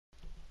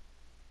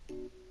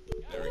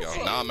There we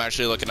go. Now I'm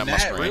actually looking at my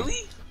screen.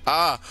 Really?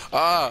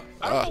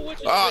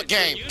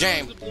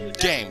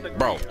 Game,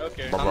 bro.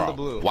 Okay. I'm the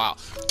blue. Wow,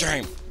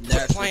 game. Quit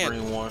That's the playing.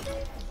 green one.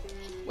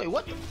 Wait,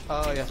 what?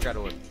 Oh, yeah, I forgot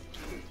to win.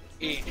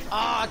 E.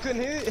 Ah, I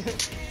couldn't hit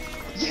it.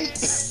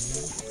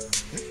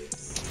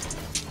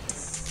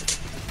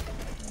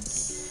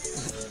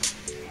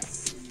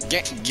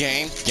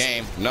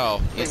 Game. No.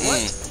 Wait,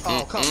 what?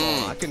 Oh, come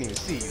on. I couldn't even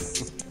see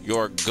you.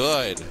 You're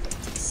good.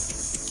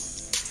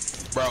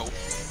 Bro.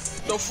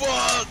 The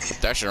fuck?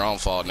 That's your own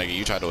fault, nigga.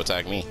 You tried to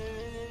attack me.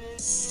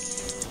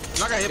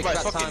 I got hit by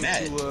Got fucking time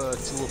that. to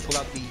pull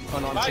out the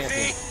unarmed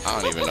champion.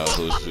 I don't even know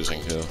who's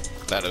losing who.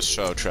 That is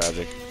so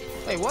tragic.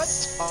 Hey, what?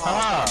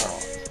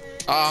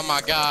 Oh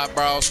my god,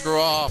 bro. Screw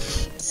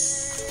off.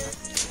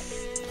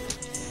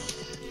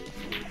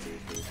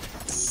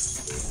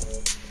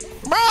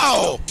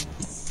 Bro!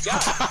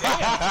 God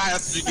damn.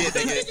 That's what you get,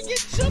 nigga. You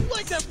get jumped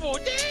like that for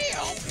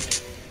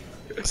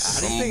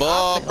Some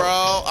bull,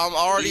 bro. I'm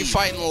already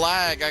fighting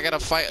lag. I gotta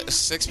fight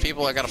 6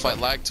 people. I gotta fight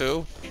lag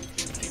too.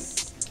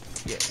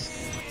 Yes.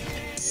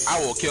 I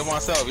will kill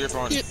myself. You're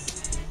throwing.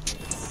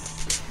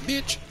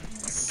 Bitch.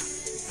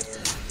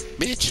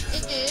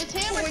 It's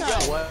hammer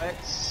time. What?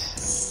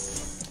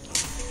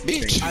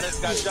 Bitch. I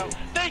just got jumped.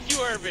 Thank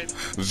you, Urban.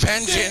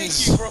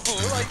 Vengeance. Thank you, bro.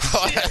 Like,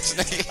 Oh, shit. that's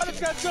nigga. I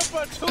just got jumped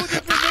by 2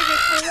 different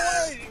niggas for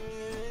one.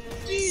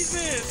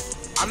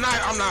 Jesus. I'm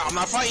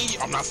not fighting you.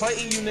 I'm not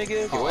fighting you,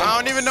 nigga. Oh, I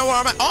don't even know where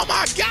I'm at. Oh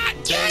my god,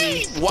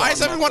 game! Why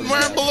is everyone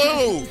wearing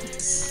blue?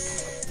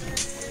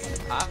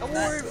 I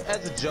wore it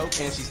as a joke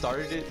and she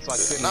started it, so I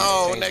couldn't.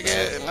 No, change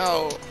nigga, that.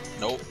 no.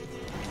 Nope.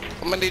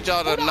 I'm gonna need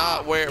y'all to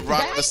not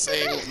rock the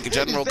same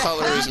general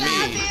color as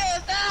me.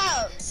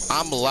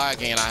 I'm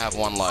lagging and I have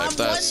 1 life.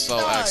 That's so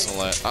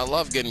excellent. I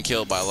love getting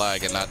killed by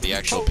lag and not the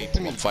actual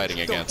people I'm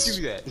fighting against. Don't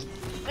do that.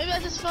 Maybe I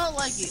just felt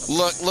like it.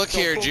 Look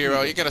here,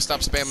 Jiro. You gotta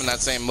stop spamming that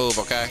same move,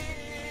 okay?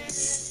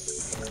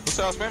 Who's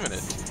else spamming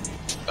it?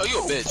 Oh, you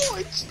a bitch.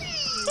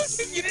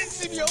 You didn't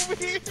see me over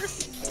here.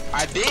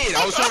 I did.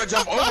 I was trying to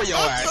jump over your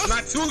ass,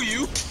 not to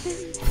you.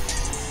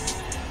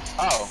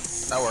 Oh,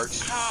 that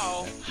works.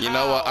 How? You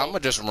know what? I'm gonna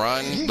just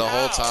run the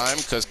whole time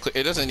because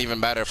it doesn't even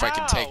matter if I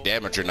can take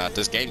damage or not.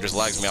 This game just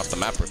lags me off the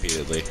map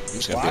repeatedly. I'm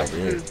just gonna be over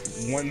here.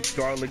 One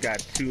Scarlet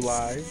got 2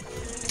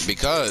 lives.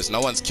 Because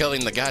no one's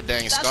killing the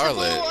goddamn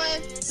Scarlet.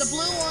 The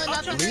blue one,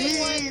 not the green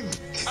one.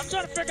 I'm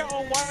trying to figure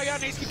out why y'all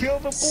need to Kill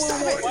the blue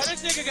one. Why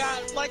this nigga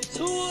got like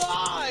 2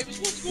 lives?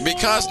 What's going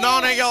Because on?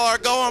 none of y'all are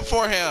going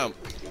for him.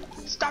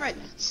 Stop it!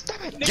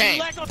 Stop it! Nigga, Game,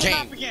 you lagged on the game.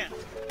 map again.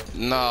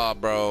 Nah,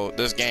 bro.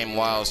 This game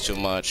wows too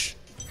much.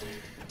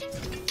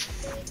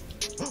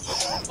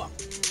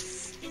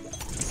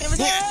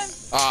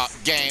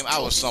 Game. I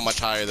was so much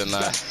higher than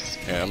that.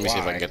 Here, let me see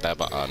if I can get that.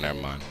 But oh, never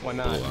mind. Why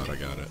Blew not? out. I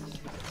got it.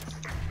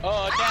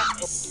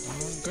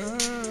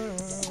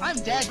 I'm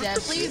dead.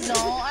 Please don't.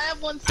 I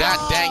have 1 God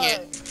star. dang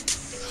it.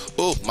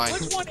 Ooh, my.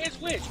 Which one is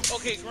which?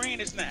 Okay, green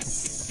is not.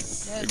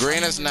 Yes.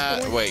 Green is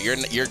not. Wait, you're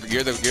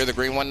the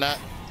green one, not.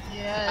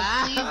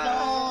 Yes, please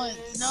don't.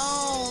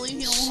 No, leave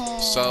me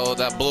alone. So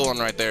that blue one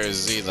right there is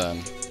Z then,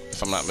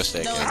 if I'm not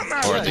mistaken. No,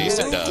 it's Or at least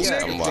it does.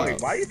 I'm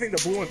wild. Why do you think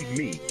the blue one's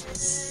me?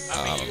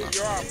 I mean,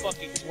 you are a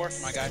fucking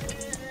dwarf, my guy.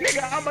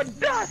 Nigga, I'm a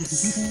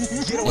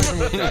dust. Get away from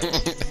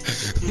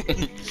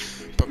me!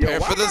 Prepare Yo,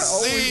 why for the am I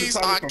always Z's. the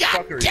Oh, target for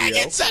god fuckery, dang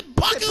yo? it, said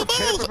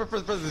bugaboo. For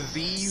the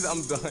Z's,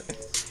 I'm done.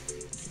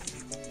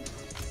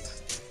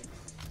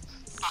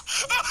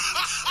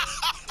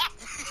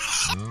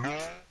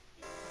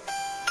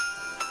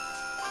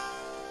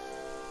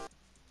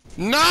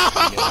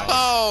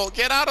 No!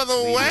 Get out of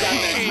the way!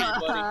 Buddy, you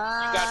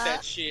got that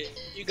shit.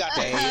 You got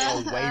Stay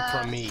that. away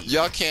from me.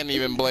 Y'all can't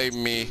even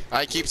blame me.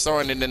 I keep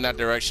throwing it in that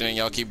direction and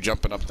y'all keep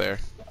jumping up there.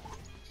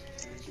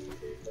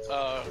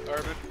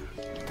 Urban.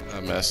 I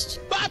missed.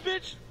 Bye,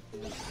 bitch.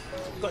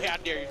 Go ahead,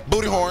 I dare you.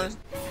 Booty horn.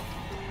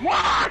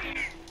 What?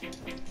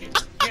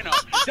 You know,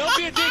 don't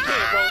be a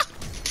dickhead, bro.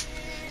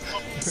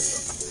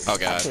 Oh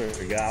god.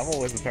 Yeah, I'm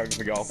always the target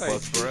for y'all. Hey,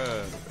 Fuck.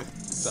 bruh.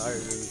 Sorry.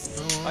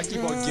 I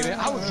keep on getting.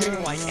 I was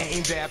getting like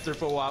aimed after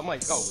for a while. I'm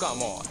like, oh,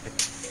 come on.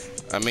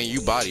 I mean,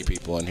 you body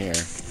people in here.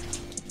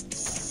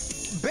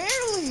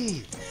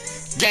 Barely.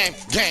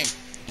 Game.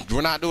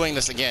 We're not doing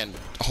this again.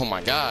 Oh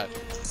my god.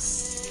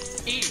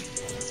 E.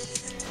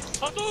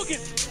 Hadouken.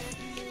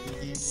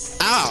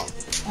 Ow,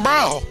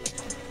 bro.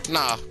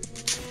 Nah.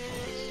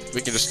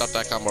 We can just stop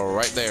that combo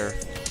right there.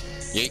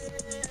 Yeet.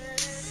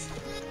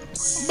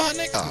 Bye,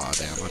 Nick. Oh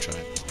damn, I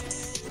tried.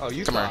 Oh,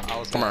 you Come thought here. I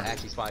was Come gonna here.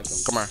 actually spike them.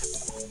 Come here.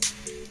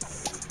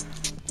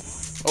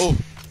 Oh.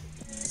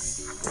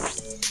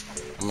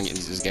 I'm gonna get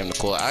this game to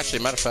cool.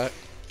 Actually, matter of fact.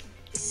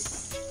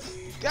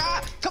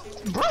 God, come,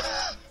 bro.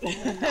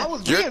 I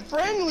was being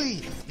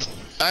friendly.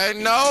 I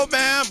know,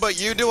 man, but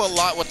you do a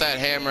lot with that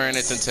hammer and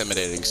it's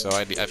intimidating. So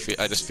I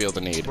just feel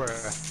the need.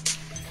 Bruh.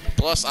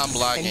 Plus, I'm And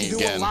blocking you do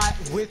again. a lot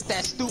with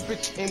that stupid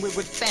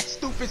with that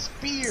stupid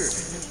spear.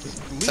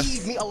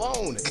 Leave me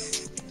alone.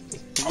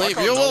 Leave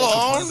you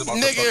alone,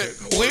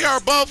 nigga. We are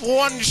both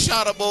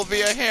one-shottable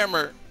via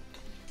hammer.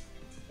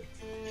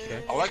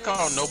 Okay. I like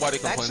how nobody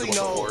complains Actually,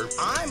 about the no. orb.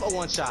 I'm a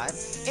one-shot,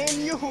 and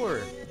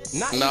you're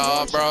not.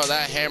 No, bro,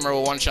 that hammer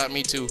will one-shot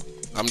me too.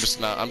 I'm just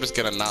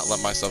gonna not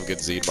let myself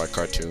get Z'd by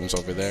cartoons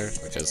over there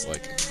because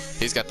like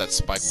he's got that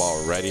spike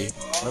ball ready.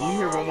 Let me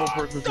hear one more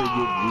person say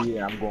get Z,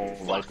 and I'm going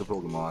to like the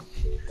Pokemon.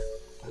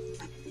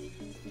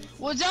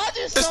 Well, y'all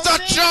just It's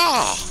the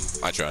jaw!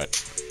 I tried.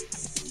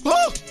 Woo!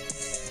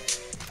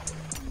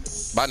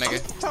 Bye,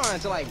 nigga. I'm trying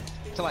to like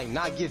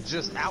not get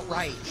just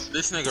outright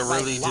This nigga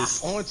really like,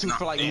 just locked onto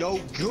for like no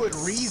good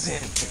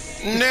reason.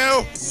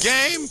 No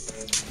game.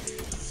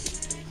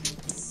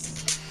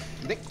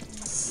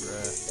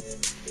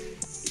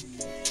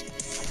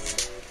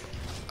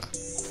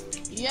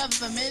 You have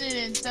 1 minute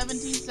and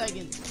 17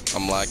 seconds.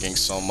 I'm lagging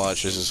so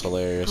much. This is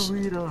hilarious.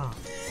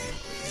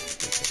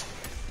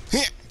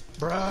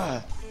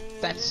 Bruh,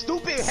 that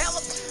stupid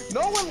hell.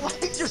 No one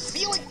likes your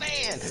ceiling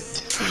fan.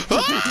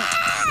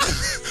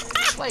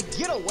 Like,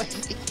 get away.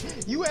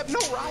 You have no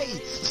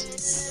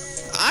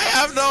rights. I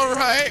have no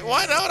right.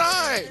 Why don't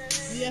I?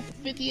 You have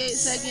 58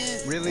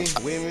 seconds. Really?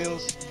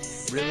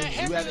 Windmills? Really? Man, You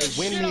hammer have the a shit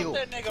windmill.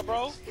 out that nigga,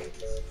 bro.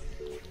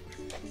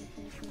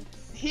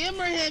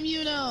 Hammer him,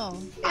 you know.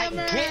 I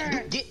Hammer.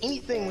 can't get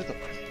anything with him.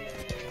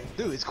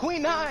 Dude, it's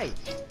Queen Nai.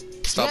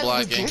 Stop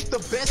lagging. It's the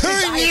best thing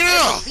I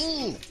have ever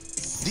seen.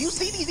 Do you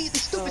see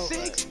these stupid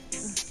SIGs?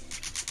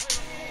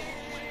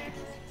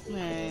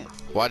 Man.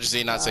 Why does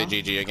he not say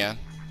GG again?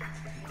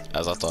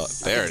 As I thought.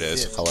 There it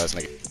is. Hello, ass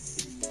nigga.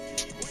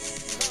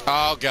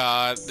 Oh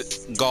god.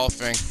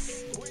 Golfing.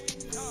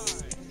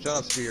 Shut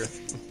up, Spear.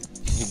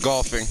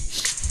 Golfing.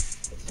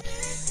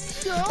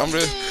 I'm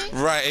just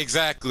right,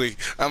 exactly.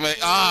 I'm like,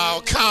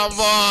 oh come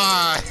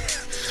on.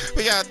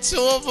 We got 2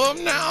 of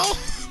them now.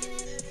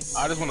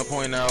 I just want to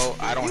point out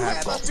I don't You have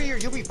have a Spear,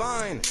 you'll be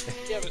fine.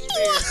 You have a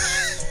spear.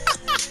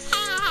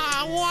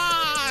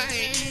 Why?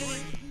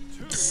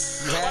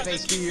 You have a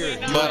Spear.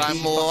 But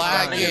I'm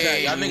lagging.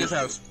 Y'all niggas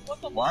have.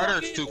 What the Why are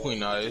fuck there is 2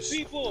 Queen Eyes?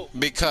 people?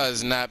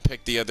 Because Nat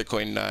picked the other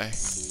Queen Nai.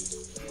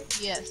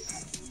 Yes.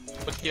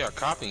 But yeah,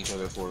 copying each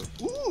other for.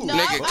 Ooh. No,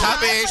 Nigga, I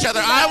copying each played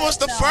other. Queen I Eye, was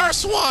the no.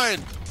 first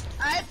one.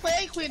 I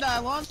played Queen Eye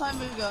a long time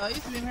ago. I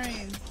used to be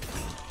Marine.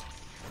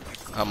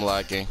 I'm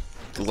lagging.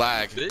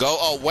 Lag. Go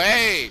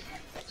away.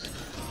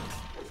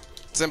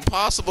 It's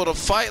impossible to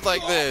fight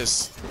like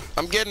this.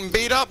 I'm getting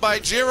beat up by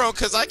Jiro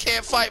because I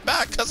can't fight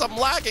back because I'm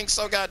lagging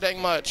so goddamn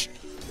much.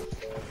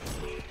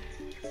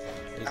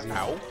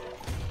 Ow.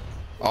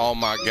 Oh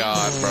my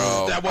god,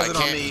 bro. That wasn't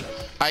on me.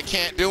 I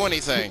can't do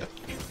anything.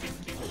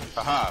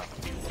 Aha.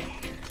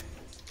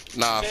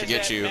 Nah,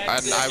 forget you.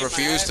 I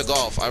refuse to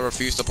golf. I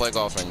refuse to play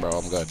golfing, bro.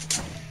 I'm good.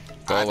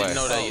 Go I away. didn't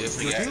know that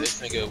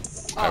this nigga.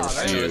 I Oh,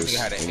 that refuse. This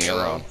nigga had an Leave me arrow.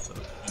 alone.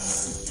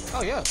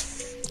 Oh, yeah.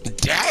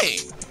 Dang!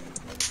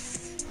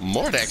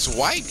 Mordex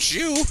wiped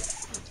you.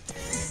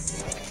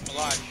 I'm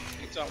alive.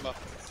 What you talking about?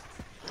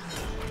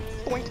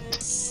 Boink.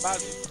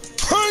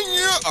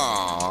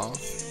 Aww.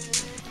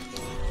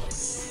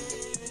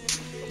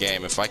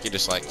 Game, if I could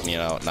just like, you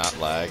know, not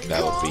lag,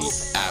 that would be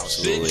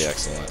absolutely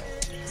excellent.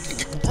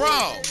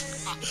 Bro!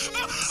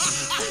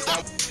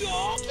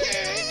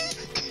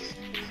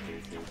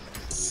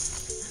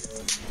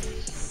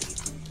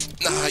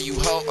 Nah, you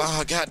ho-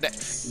 oh god damn.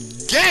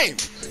 Game!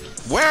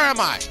 Where am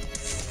I?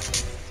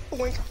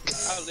 Boink.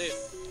 I live.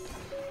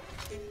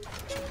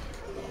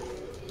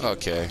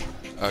 Okay.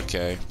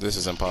 Okay. This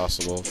is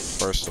impossible.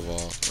 First of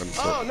all.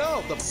 Oh,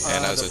 no.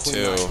 And as the a Queen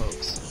 2. Eye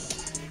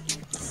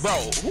folks. Bro,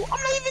 I'm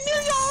not even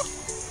near y'all.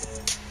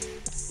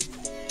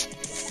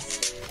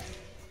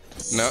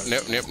 Nope,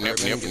 nope, nope, nope,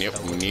 nope, nope,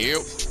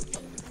 nope.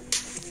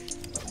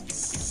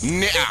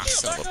 Nah,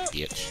 son of a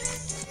bitch.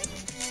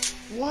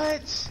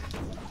 What?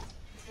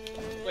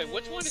 Wait,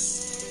 which one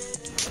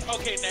is?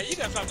 Okay, now you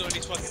gotta stop doing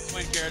these fucking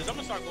twin characters. I'm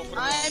gonna start going for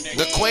the I'm next.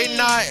 The Queen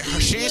Knight,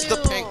 she's the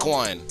pink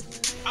one.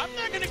 I'm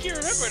not gonna keep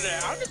remember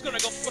that. I'm just gonna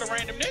go for the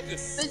random nigga.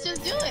 Let's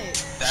just do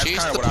it. That's She's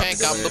kinda the what I've pink,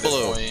 been I'm doing the at this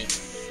blue. point.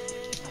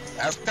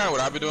 That's kind of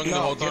what I've been doing the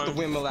No, whole get time. the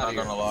windmill out of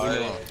Not here. gonna Leave me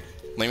lie. alone.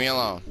 Leave me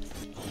alone.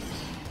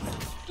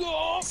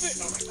 Stop it.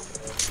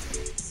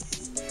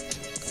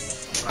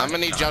 I'm gonna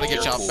need y'all to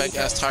get y'all fake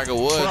ass Tiger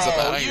Woods up out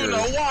Bro, of you here.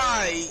 know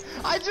why?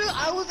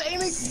 I was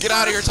aiming. Get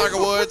out of here, Tiger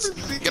Woods.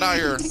 Get out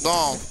of here. Go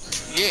on.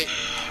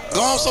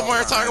 Go on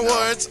somewhere, Tiger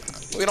Woods.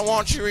 We don't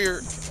want you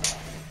here.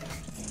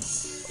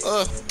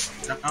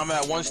 I'm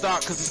at 1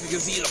 stock because this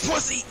nigga's eating a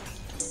pussy.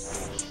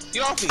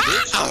 Get off me,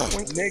 bitch.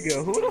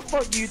 Nigga, who the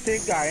fuck do you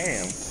think I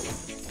am?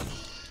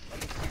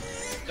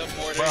 The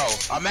more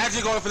Bro,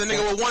 imagine going for the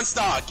nigga with 1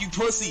 stock, you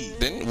pussy.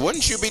 Then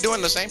wouldn't you be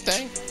doing the same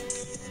thing?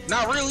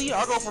 Not really.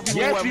 I'll go for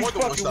people Yes, who have you more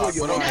than 1 fucking stock. would,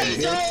 you But lying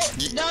okay, No,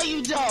 you don't. No,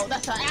 you don't.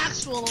 That's an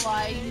actual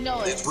lie. You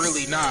know it. it's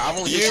really not. I've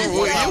only You hit you would,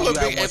 one time you would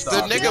who be have if 1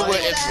 the stock. nigga would.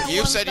 If That you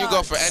one said you stock.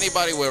 go for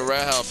anybody with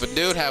red health, if a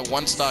dude had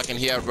 1 stock and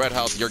he had red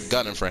health, you're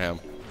gunning for him.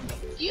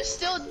 You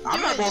still do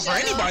I'm not it, going for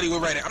Shadow. anybody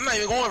with right now. I'm not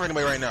even going for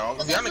anybody right now. Well,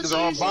 Y'all that's niggas what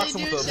are all you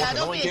boxing with usually the do, most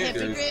Shadow. annoying Be a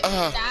characters.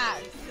 hypocrite. That.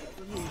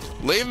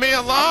 Leave me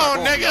alone, not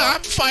going nigga. for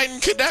I'm fighting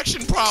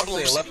connection I'm saying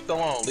problems. left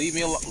alone.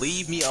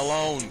 Leave me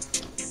alone.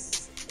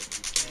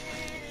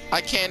 I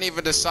can't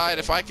even decide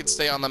if I can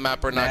stay on the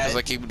map or not because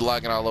I keep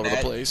lagging all over the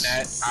place.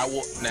 I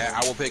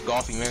will pick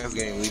golfing man's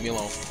game. Leave me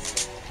alone.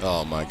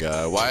 Oh my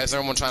god. Why is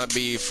everyone trying to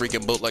be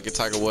freaking built like a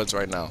Tiger Woods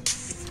right now? It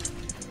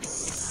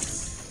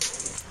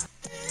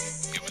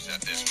was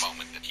at this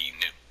moment that he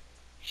knew.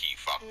 He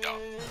fucked up.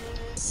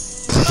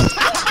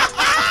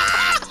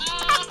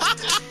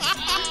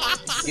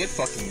 Get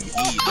fucking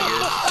E,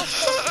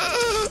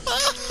 nigga.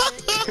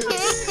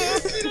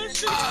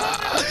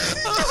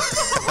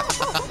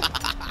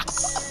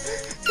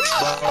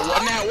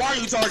 Now, why are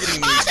you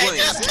targeting me?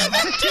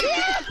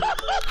 Explain.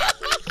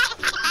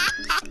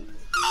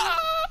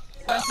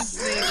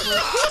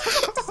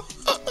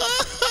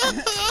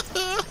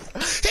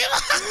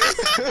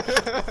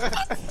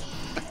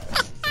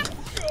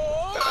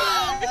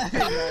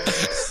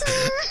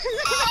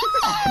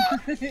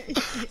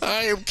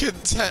 I am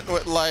content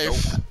with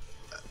life.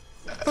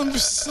 I'm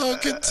so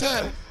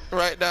content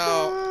right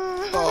now.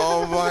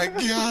 Oh my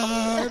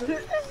god.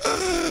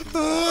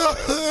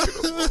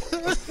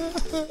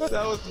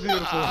 That was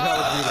beautiful.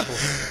 That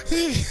was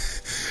beautiful.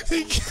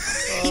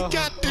 He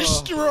got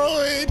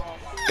destroyed.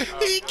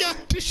 He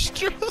got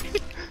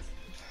destroyed.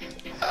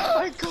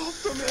 I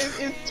golfed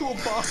him into a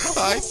bomb.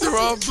 I threw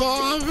a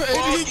bomb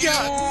and he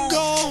got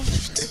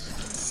golfed.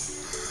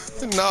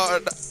 No,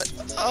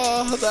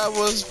 oh, that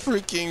was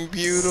freaking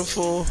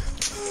beautiful.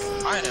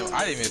 I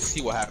didn't even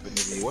see what happened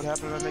to me. What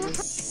happened to that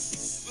nigga?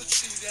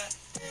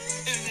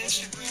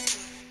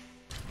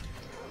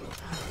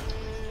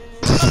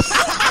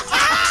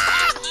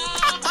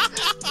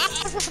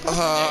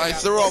 I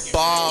threw a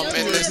bomb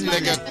and this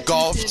nigga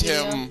golfed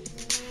him.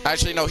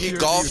 Actually, no, he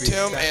golfed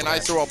him and I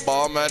threw a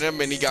bomb at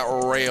him and he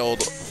got railed.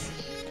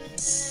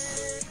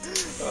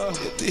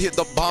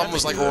 The bomb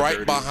was like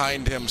right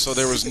behind him, so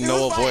there was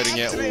no avoiding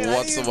it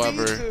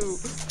whatsoever.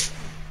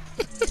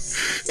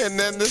 And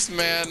then this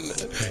man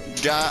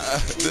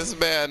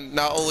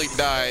not only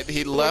died,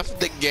 he left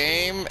the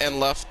game and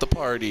left the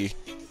party.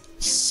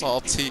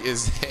 Salty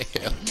as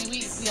hell.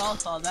 We all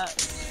saw that.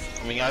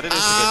 I mean, I did this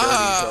nigga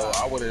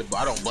dirty, so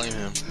I don't blame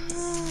him.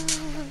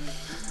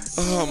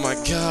 Oh my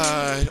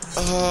god.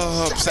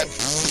 Oh, I'm upset.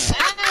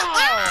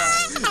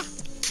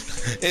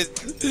 It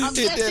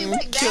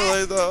didn't kill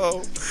her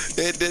though.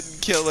 It didn't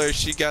kill her.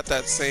 She got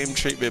that same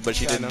treatment, but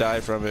she didn't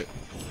die from it.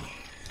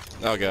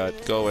 Oh god,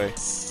 go away.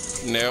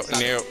 Nail.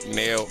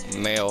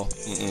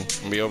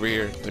 Be over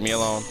here. Leave me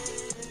alone.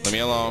 Leave me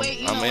alone.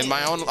 Wait, I'm in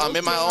my own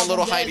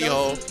little hidey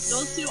hole.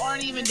 Those two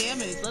aren't even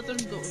damaged. Let them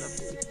go.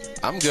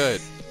 I'm good.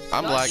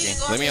 I'm lagging.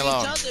 Leave me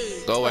alone.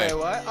 Go away. Wait,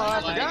 what? Oh,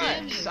 I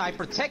forgot. I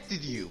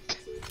protected you.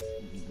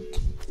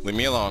 Leave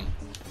me alone.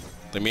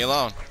 Leave me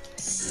alone.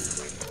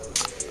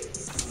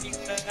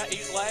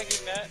 He's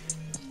lagging that.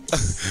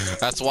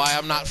 That's why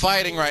I'm not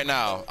fighting right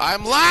now.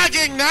 I'm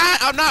lagging that.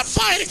 I'm not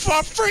fighting for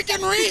a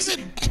freaking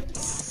reason.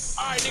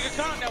 Alright, nigga,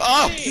 calm down.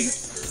 Oh.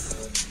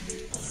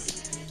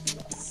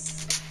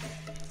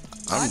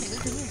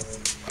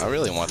 I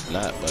really want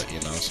that, but you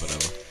know, it's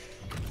whatever.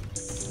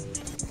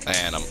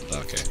 And I'm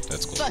okay.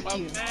 That's cool. Fuck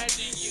you.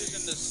 Imagine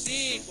using the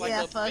siege like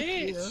Yeah, a fuck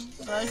bitch. you.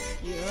 Fuck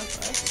you.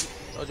 Fuck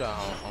you. Told you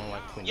I don't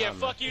like Queen. Yeah,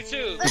 fuck you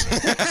too.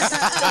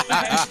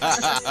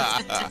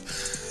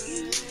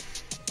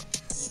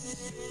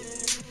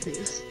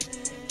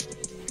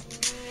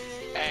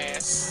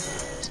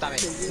 Ass. Stop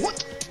it.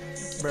 What?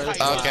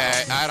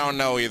 Okay, I don't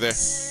know either.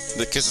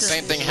 Because the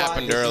same thing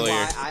happened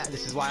earlier.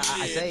 This is why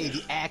I say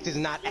the act is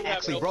not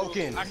actually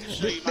broken. I can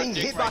show This you my thing's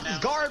dick hitbox right is now.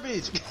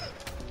 garbage.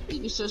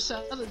 You so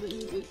sad that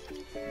you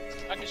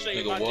I can show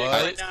you Nigga, my dick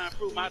what? right now and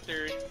prove my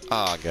theory.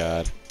 Oh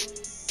god.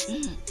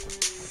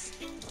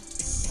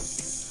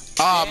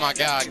 Oh my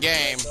god,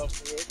 game.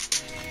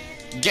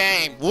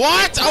 Game.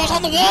 What? I was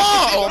on the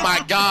wall! Oh my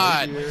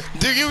god.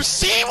 Do you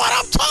see what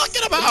I'm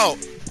talking about?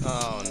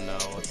 Oh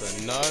no, it's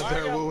Why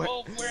another y'all woo.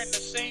 both wearing the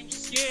same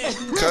skin?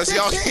 Because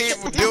y'all keep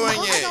doing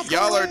it.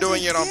 Y'all are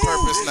doing it on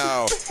purpose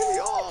now.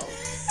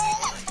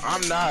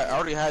 I'm not. I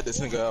already had this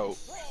nigga out.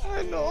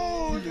 I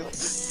know.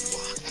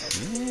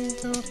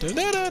 Plus, we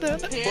don't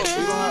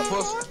have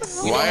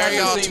plus. Why are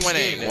y'all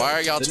twinning? Why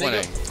are y'all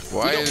twinning?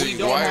 Why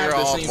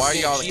are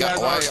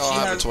y'all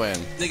have a twin?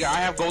 Nigga, I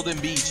have golden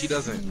beach. He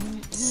doesn't.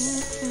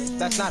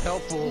 That's not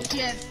helpful.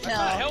 can't tell.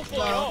 Not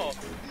helpful at all.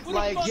 Who the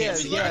Like, fuck yeah,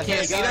 is yeah, I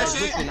can't see that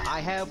shit. listen, I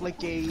have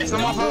like a... It's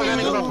not my fault, that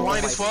nigga's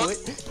blind as fuck.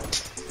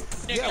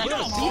 Nigga, Yeah, we you don't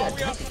don't see all that. the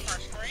way up from our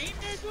screen,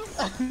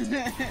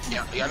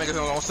 nigga? Y'all niggas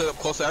don't sit up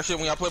close to that shit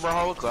when y'all play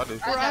Brawlhalla? Cause I do.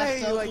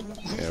 Right, like,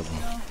 Yeah,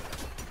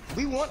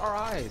 we want our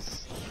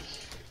eyes.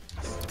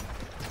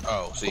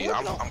 Oh, see,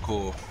 I'm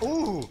cool.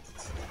 Ooh.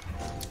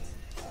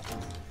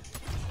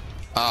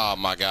 oh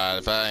my god,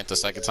 if that ain't the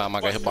second time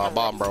I got hit by a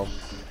bomb, bro.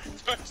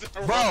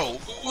 Bro,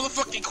 who the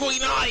fucking Queen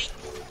Knight?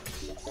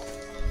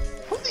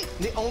 Who's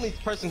the only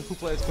person who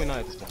plays Queen Knight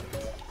at this point?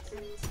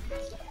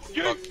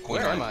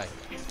 Queen Where am Knight.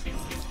 I?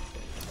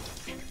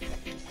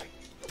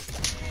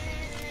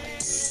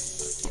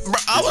 Bro,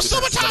 I was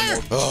so much higher.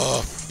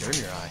 You're in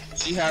your eye.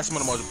 She has some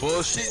of the most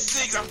bullshit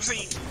things I've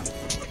seen.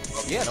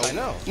 Yes, I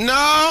know.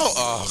 No.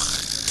 Ugh.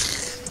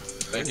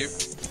 Thank you.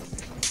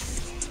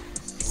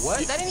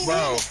 What? That ain't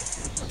Bro,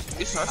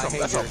 even...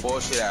 that's a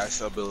bullshit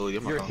ass ability.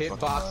 Your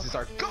hitboxes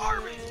are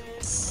garbage.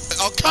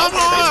 Oh, come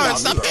on!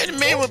 Stop hitting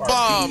me with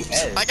bombs!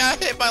 I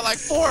got hit by like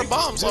 4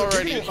 bombs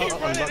already.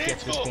 Unlucky at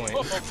this point.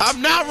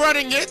 I'm not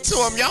running into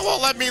him. Y'all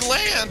won't let me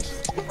land.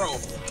 Bro,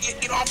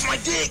 get off my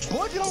dick!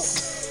 What? You don't...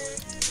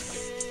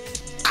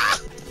 Ah!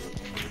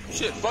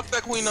 Shit, fuck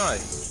that Queen Eye.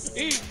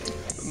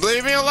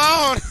 Leave me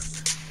alone.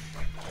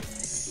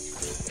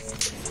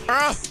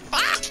 Ah!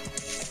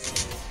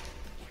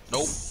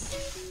 Nope.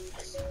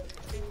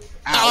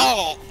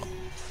 Ow!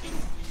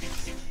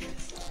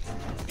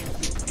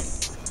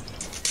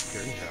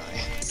 Dirty guy.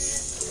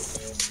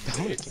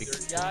 I'm gonna kick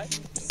Dirty guy.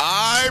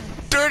 I'm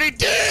Dirty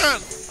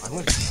Dan.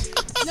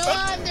 No,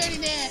 I'm Dirty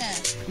Dan.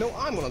 No,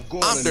 I'm gonna go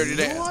I'm on Dirty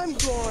Dan. No, I'm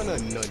gonna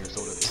nut your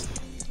soda.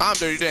 I'm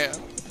Dirty Dan.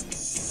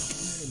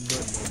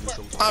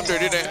 I'm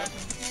Dirty Dan.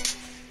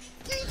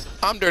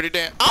 I'm Dirty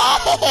Dan.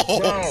 Oh!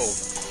 Bro.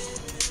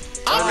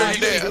 I'm Dirty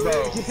Dan.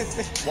 Bro.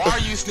 Why are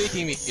you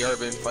sneaking me,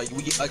 Urban? Like,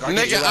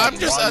 Nigga, I'm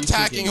just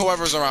attacking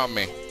whoever's around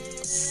me.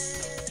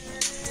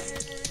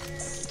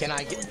 Can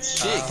I get...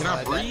 Shit, can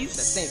I breathe?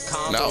 That thing's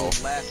combo No.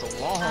 lasts so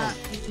long.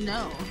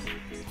 No.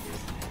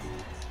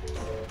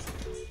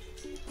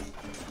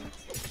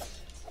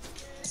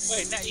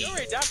 Wait, now you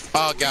already died.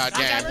 Oh god,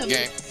 I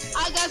game.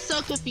 got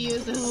so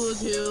confused who was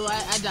who.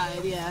 I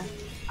died, yeah.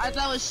 I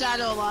thought it was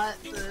Shadow a lot.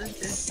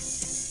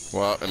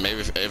 Well,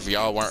 maybe if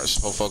y'all weren't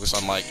so focused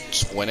on like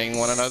winning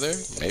one another,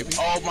 maybe.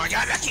 Oh my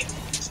god, I can't.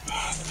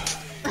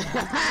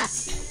 I'm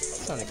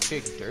trying to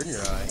kick dirt in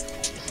your eye.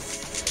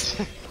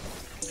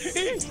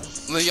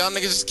 Y'all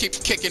niggas just keep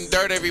kicking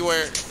dirt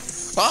everywhere.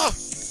 Ah!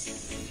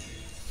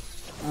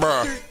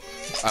 Bruh.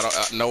 I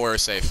don't, nowhere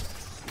is safe.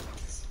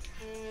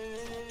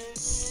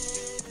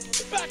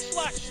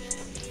 Backslash.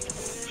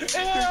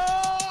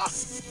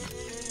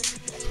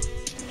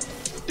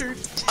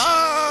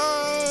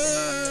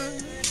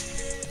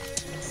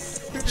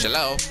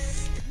 Hello.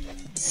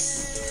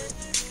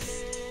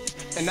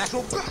 And that's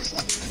no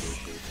backslash.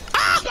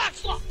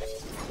 Backslash.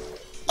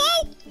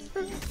 Oh!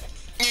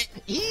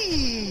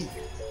 Eee!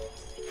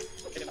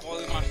 If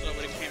only my stuff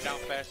would have came down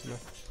faster.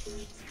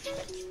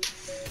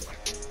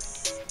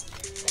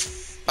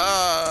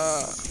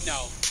 No.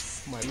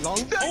 My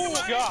long day.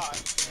 Oh god.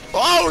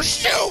 Oh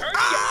shoot!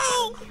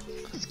 Oh!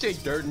 Just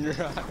kick dirt in your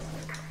eye.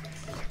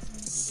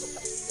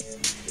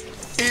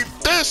 Eat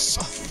this!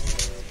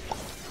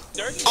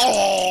 Dirty.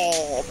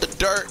 Oh, the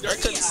dirt. I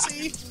couldn't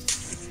see.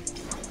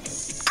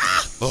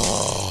 Ah!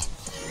 Oh,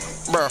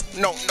 bro,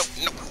 no.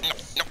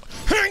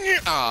 Hang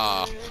it.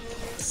 Ah.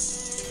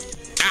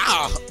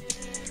 Ah.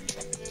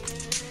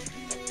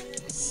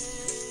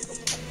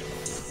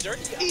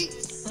 Dirty.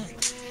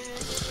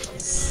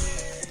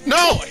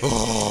 No.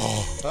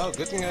 Oh. Oh,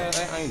 good thing I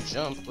ain't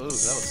jumped. Ooh, that would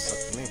suck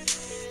for me.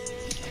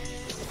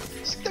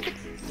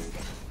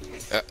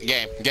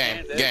 Game.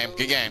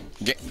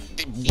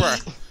 Bruh.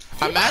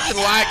 Imagine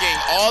lagging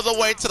all the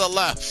way to the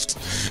left,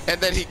 and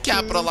then he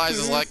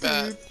capitalizes like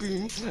that.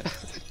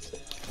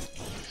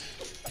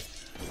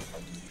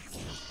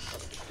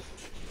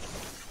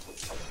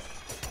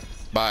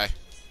 Bye.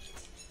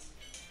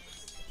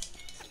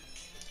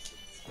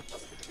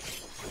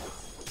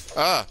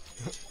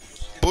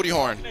 Booty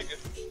horn.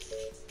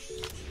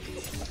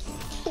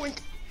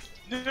 Boink.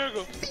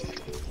 Nigga.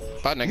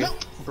 Bye, nigga. No.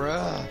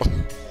 Bruh.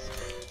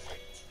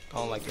 I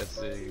don't like that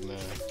city, man.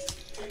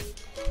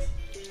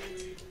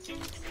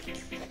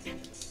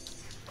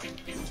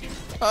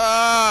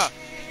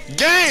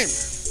 Game!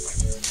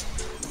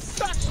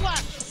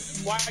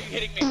 Backslash! Why are you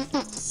hitting me?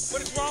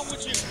 What is wrong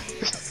with you?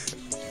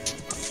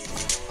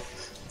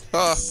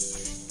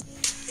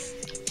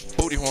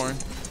 Booty horn.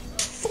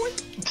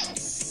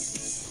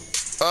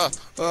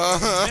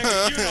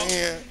 Nigga, you know.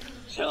 Yeah.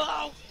 Chill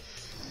out!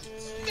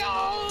 No!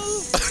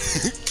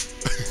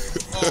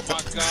 Oh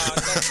my god,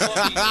 that's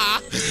fucking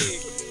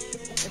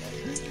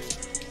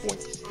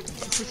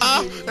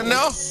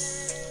No.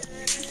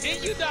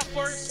 Didn't you die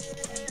first?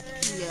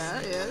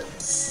 Yeah.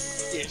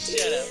 Yeah,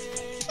 shut up.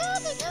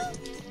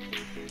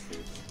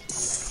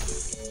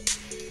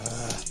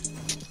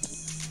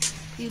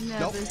 You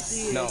never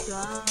see No. it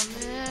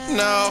coming.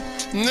 No.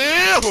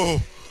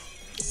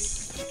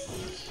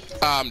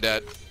 I'm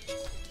dead.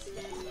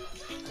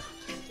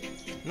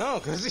 No,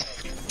 cause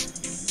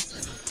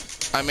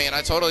I mean,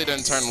 I totally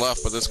didn't turn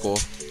left, but it's cool.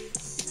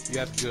 you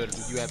have good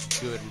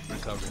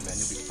recovery, man.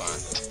 You'll be fine.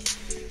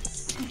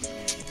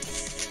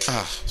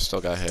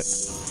 Still got hit.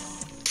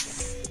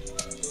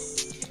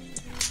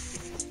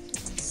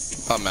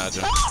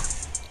 Imagine.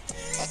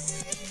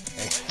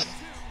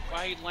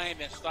 Why he lame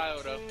in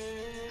style though?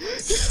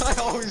 I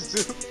always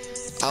do.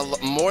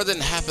 More than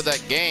half of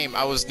that game,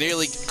 I was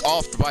nearly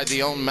off by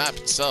the own map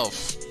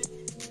itself.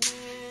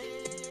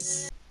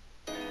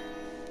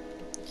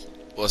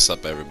 What's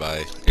up,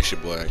 everybody? It's your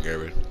boy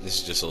Gerber. This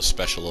is just a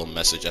special little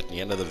message at the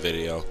end of the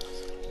video.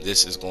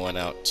 This is going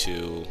out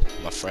to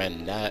my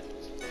friend Nat.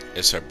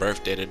 It's her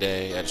birthday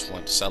today. I just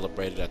wanted to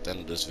celebrate it at the end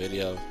of this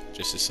video,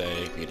 just to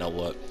say, you know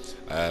what,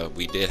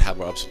 we did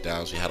have our ups and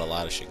downs. We had a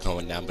lot of shit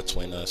going down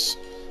between us,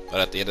 But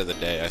at the end of the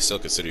day, I still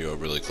consider you a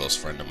really close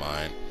friend of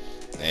mine,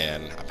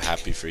 and I'm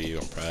happy for you.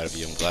 I'm proud of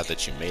you. I'm glad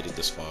that you made it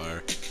this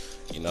far.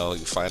 You know,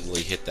 you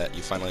finally hit that.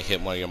 You finally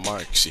hit one of your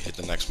marks. You hit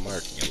the next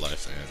mark in your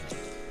life, and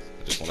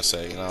I just want to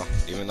say, you know,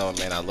 even though it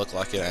may not look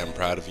like it, I am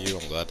proud of you.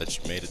 I'm glad that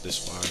you made it this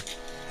far,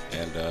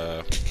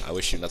 and I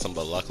wish you nothing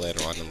but luck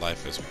later on in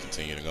life as we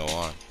continue to go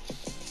on.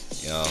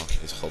 You know,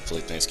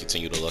 hopefully things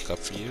continue to look up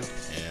for you,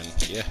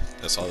 and yeah,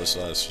 that's all this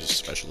was. Just a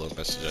special little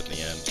message at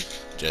the end,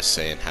 just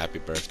saying happy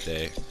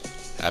birthday,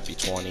 happy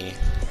 20.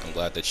 I'm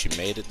glad that you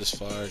made it this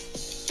far,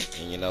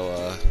 and you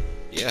know,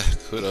 yeah,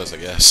 kudos, I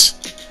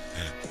guess.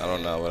 I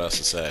don't know what else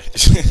to say.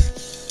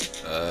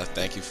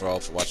 Thank you for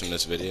watching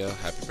this video.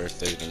 Happy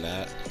birthday to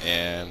Nat,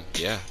 and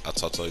yeah, I'll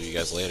talk to you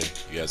guys later.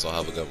 You guys all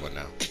have a good one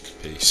now.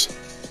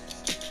 Peace.